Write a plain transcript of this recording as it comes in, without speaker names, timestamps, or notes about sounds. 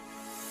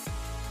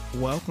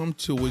Welcome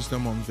to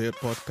Wisdom Unveiled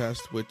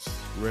podcast with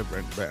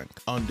Reverend Bank.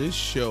 On this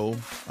show,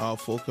 our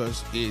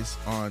focus is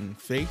on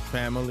faith,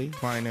 family,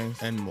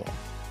 finance, and more.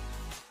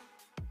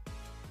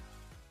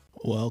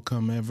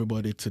 Welcome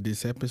everybody to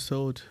this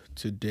episode.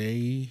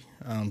 Today,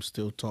 I'm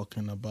still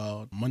talking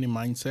about money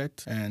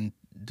mindset, and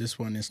this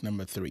one is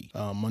number 3,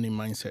 money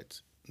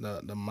mindset.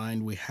 The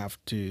mind we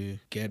have to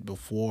get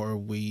before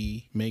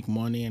we make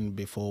money and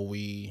before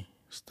we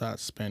start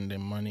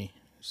spending money.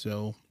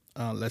 So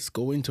let's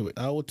go into it.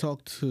 I will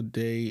talk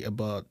today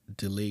about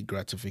delayed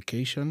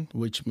gratification,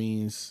 which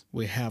means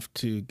we have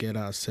to get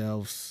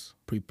ourselves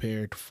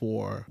prepared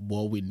for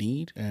what we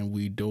need and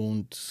we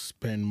don't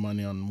spend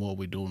money on what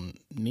we don't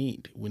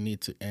need. We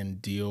need to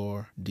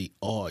endure the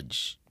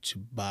urge to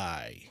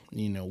buy.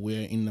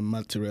 We're in the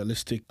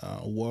materialistic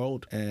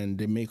world and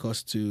they make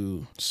us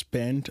to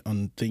spend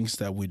on things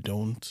that we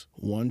don't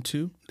want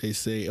to. They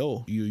say,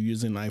 oh, you're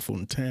using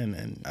iPhone 10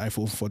 and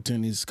iPhone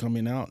 14 is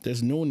coming out.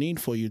 There's no need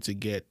for you to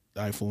get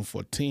iPhone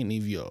 14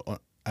 if you're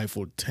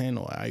iPhone 10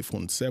 or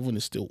iPhone 7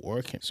 is still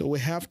working. So we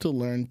have to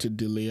learn to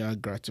delay our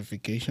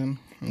gratification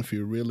if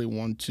you really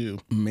want to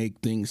make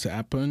things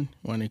happen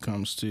when it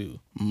comes to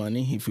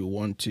money, if you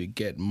want to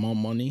get more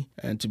money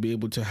and to be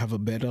able to have a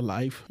better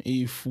life.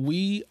 If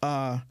we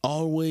are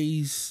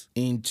always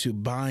into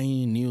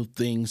buying new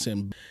things,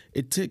 and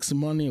it takes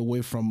money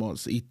away from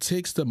us, it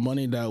takes the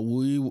money that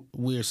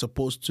we're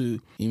supposed to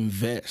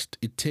invest,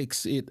 it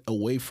takes it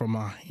away from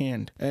our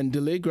hand. And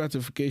delayed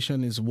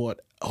gratification is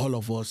what all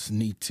of us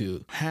need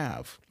to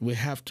have. We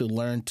have to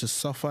learn to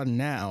suffer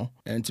now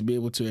and to be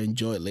able to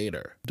enjoy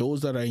later.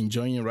 Those that are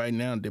enjoying it right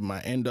now, they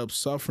might end up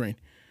suffering.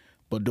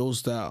 But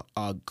those that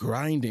are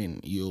grinding,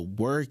 you're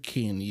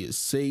working, you're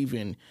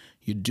saving,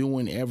 you're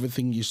doing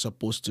everything you're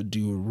supposed to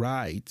do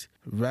right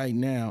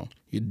now,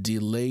 you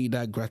delay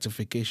that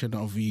gratification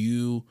of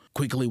you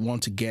quickly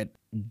want to get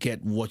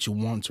what you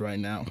want right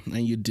now,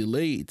 and you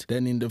delay it.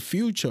 Then in the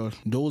future,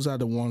 those are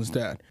the ones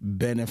that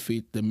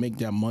benefit, that make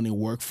their money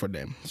work for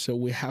them. So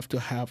we have to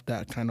have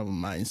that kind of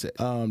mindset.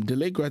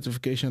 Delayed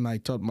gratification, I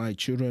taught my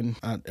children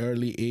at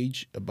early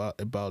age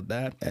about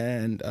that.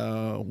 And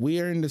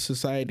we are in the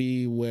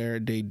society where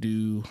they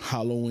do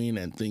Halloween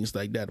and things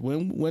like that.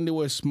 When they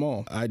were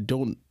small, I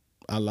don't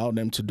allow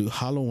them to do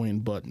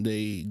Halloween, but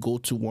they go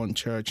to one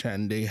church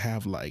and they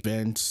have like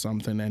events,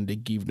 something, and they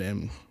give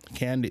them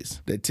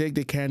candies. They take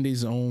the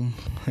candies home,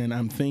 and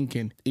I'm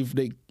thinking, if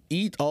they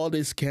eat all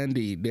this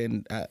candy,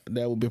 then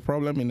there will be a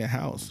problem in the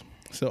house.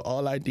 So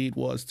all I did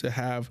was to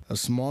have a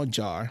small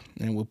jar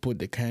and we put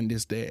the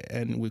candies there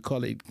and we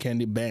call it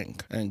candy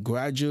bank. And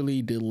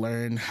gradually they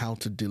learn how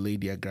to delay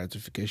their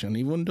gratification.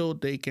 Even though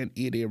they can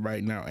eat it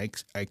right now, I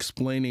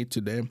explain it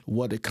to them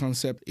what the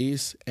concept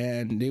is,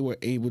 and they were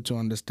able to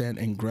understand.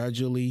 And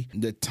gradually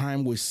the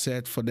time was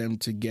set for them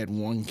to get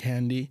one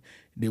candy.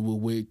 They will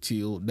wait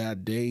till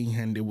that day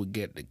and they will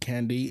get the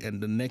candy, and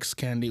the next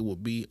candy will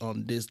be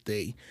on this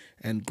day.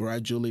 And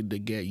gradually they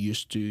get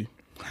used to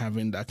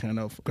having that kind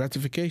of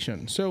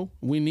gratification. So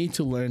we need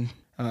to learn,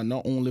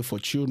 not only for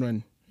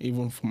children,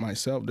 even for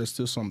myself, there's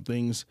still some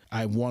things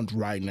I want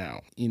right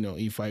now.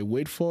 If I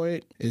wait for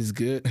it, it's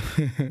good.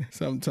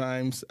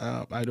 Sometimes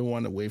I don't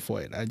want to wait for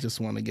it. I just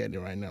want to get it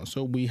right now.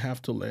 So we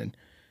have to learn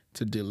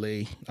to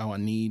delay our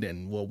need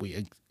and what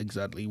we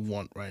exactly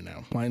want right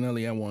now.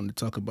 Finally, I want to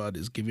talk about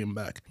is giving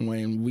back.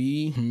 When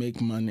we make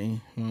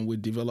money, when we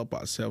develop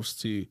ourselves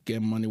to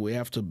get money, we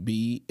have to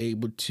be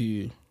able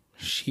to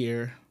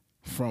share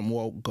from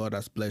what God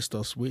has blessed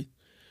us with,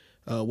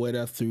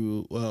 whether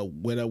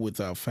with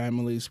our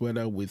families,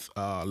 whether with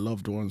our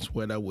loved ones,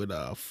 whether with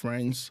our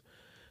friends,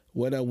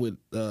 whether with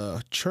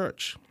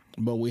church.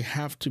 But we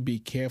have to be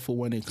careful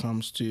when it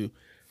comes to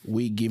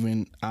we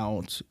giving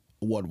out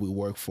what we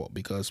work for,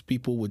 because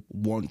people would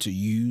want to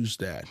use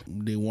that.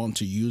 They want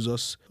to use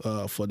us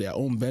for their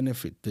own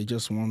benefit. They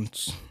just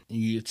want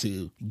you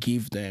to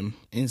give them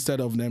instead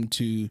of them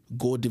to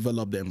go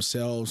develop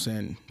themselves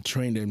and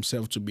train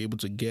themselves to be able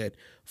to get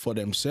for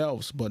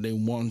themselves, but they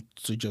want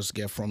to just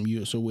get from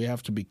you. So we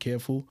have to be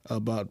careful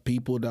about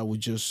people that would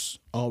just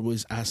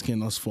always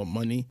asking us for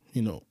money,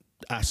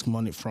 ask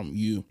money from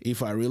you.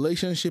 If our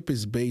relationship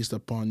is based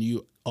upon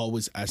you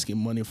always asking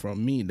money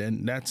from me,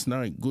 then that's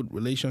not a good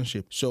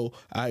relationship. So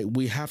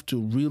we have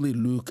to really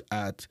look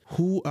at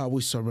who are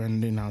we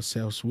surrounding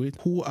ourselves with,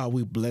 who are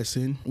we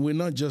blessing. We're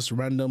not just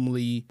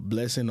randomly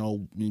blessing or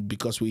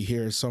because we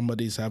hear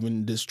somebody's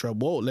having this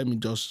trouble, oh, let me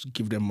just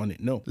give them money.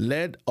 No,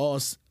 let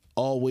us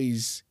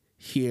always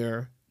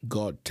hear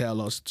God tell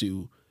us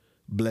to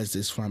bless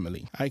this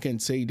family. I can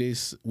say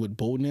this with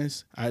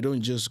boldness. I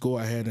don't just go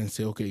ahead and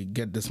say, okay,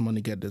 get this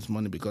money,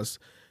 because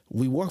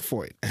we work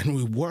for it and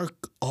we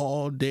work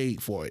all day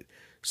for it.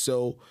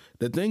 So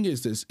the thing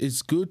is this,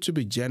 it's good to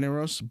be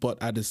generous, but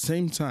at the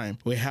same time,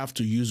 we have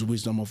to use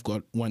wisdom of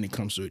God when it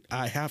comes to it.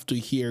 I have to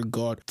hear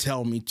God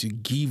tell me to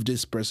give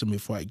this person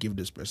before I give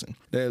this person.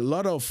 There are a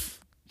lot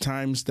of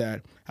times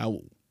that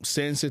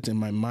sense it in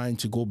my mind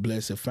to go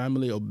bless a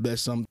family or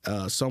bless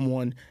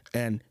someone,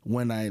 and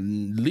when I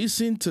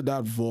listen to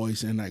that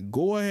voice and I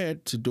go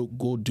ahead to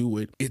go do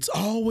it, it's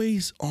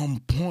always on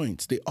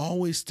point. They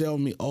always tell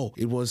me, oh,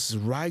 it was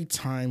right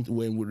time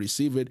when we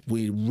receive it.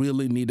 We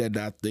really needed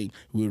that thing.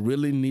 We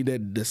really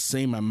needed the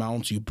same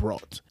amount you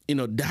brought.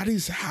 That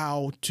is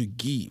how to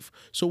give.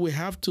 So we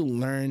have to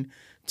learn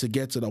to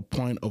get to the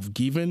point of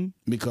giving,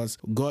 because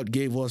God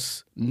gave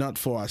us not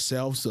for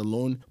ourselves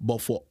alone,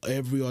 but for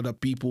every other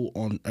people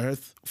on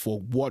earth, for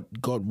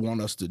what God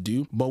wants us to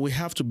do. But we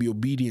have to be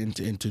obedient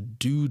and to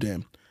do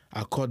them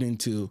according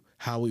to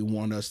how He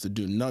wants us to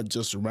do, not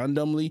just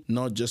randomly,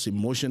 not just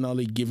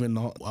emotionally giving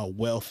our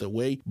wealth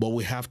away, but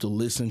we have to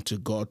listen to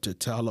God to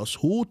tell us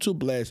who to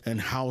bless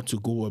and how to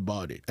go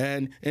about it.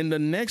 And in the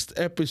next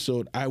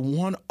episode, I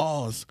want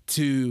us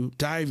to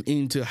dive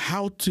into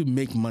how to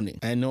make money.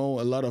 I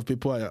know a lot of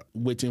people are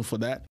waiting for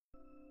that.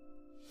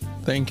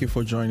 Thank you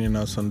for joining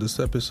us on this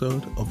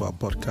episode of our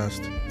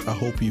podcast. I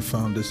hope you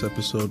found this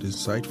episode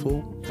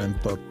insightful and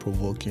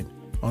thought-provoking.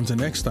 Until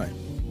next time,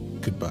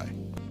 goodbye.